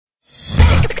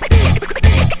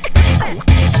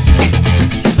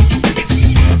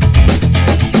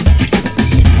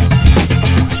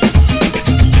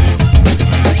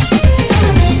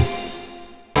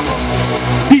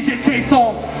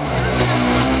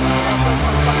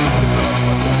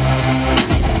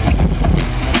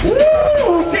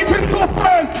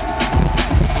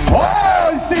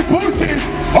Everybody pushes.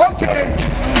 Okay.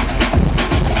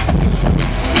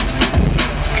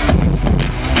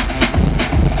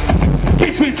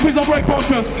 Titris, prison break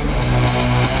Rockerz.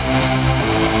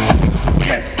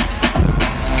 Yes.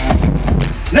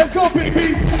 Let's go,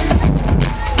 baby.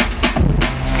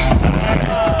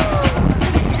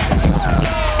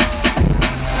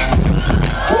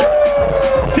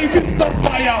 Titris is on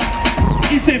fire.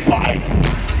 It's a bite.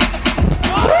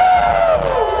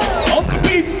 On the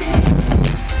beat.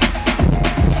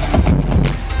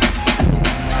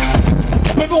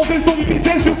 On peut monter le son du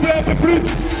DJ, s'il vous plaît, un peu plus.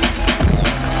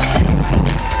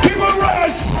 People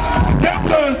rush.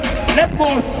 Gamblers. Let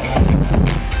us.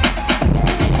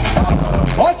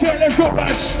 Okay, let's go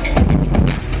rush.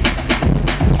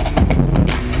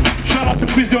 Shout out to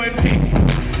Physio MC.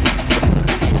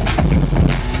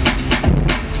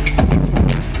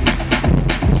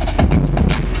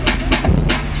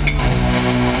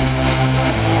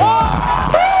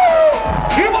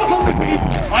 He was on the beat.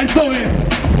 I saw him.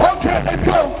 Okay, let's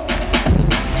go.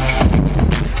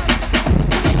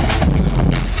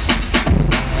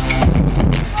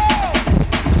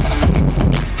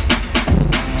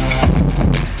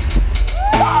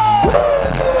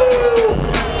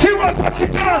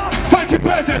 Thank you,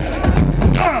 Belgian'z.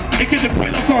 Ik heb de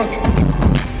Predators.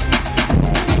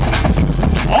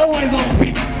 Always on the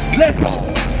beat. Let's go.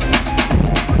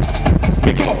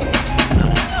 Pick up.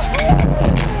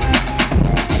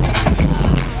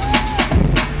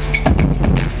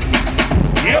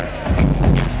 Yes.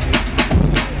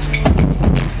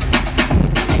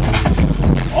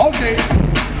 Okay.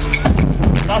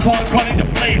 That's what I'm calling the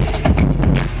flame.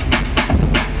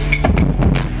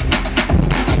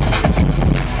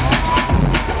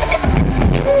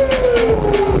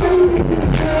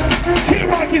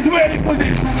 Is ready for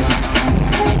this.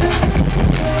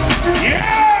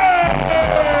 Yeah!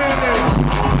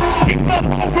 It's not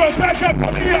over, back up,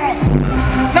 come here.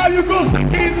 Now you go,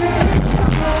 Sukist.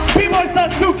 BBoy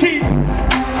start Sukist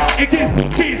against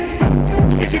Sukist.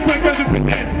 Bboyworld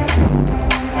represents.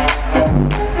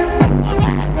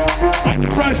 Like the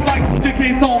rush, like DJ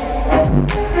K song.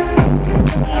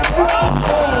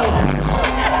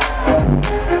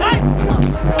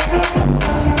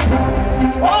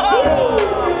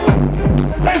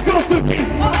 Let's go,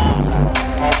 Sukist!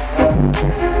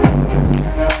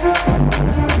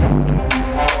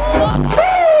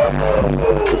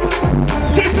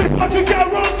 Titris, what you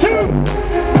got, round two?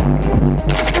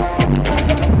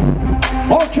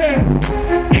 Okay,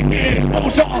 again,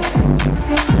 double shot.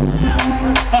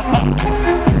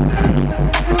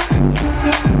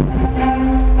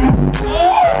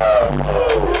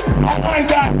 I like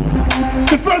that.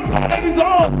 The first part is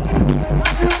on.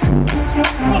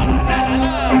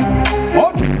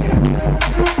 Okay.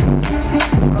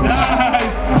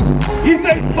 Nice. He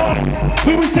said it's fun.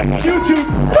 We will check on YouTube.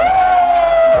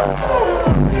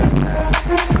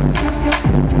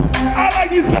 I like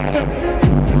this better.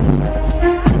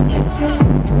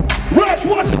 Rush,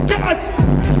 watch it, cut.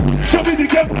 Show me the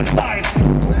gameplay style.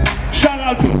 Shout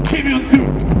out to Kim Yun-soo.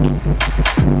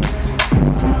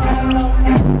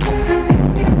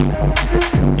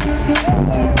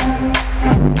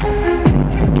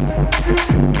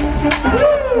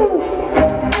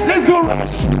 Let's go,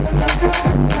 Rush!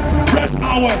 Rush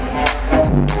hour!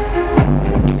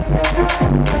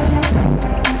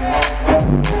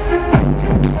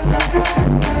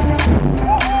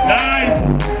 Nice!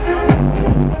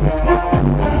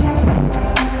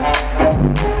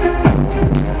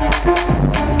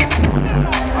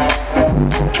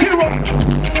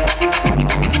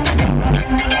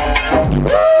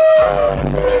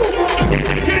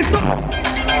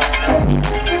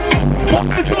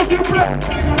 Let's go to the break!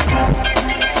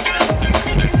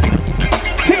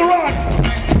 T-Rock!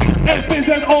 SPZ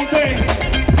all day!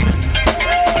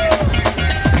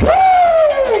 Woo!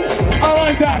 I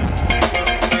like that!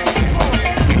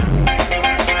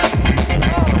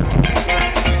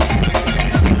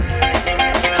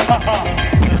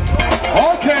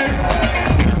 Okay!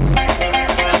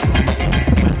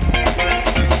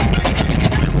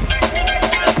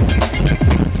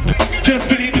 Just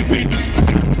beneath the beat!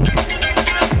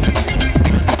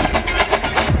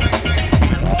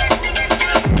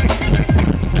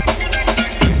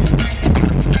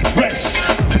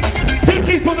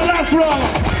 Round.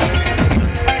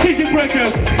 Teaching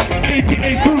breakers,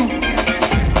 88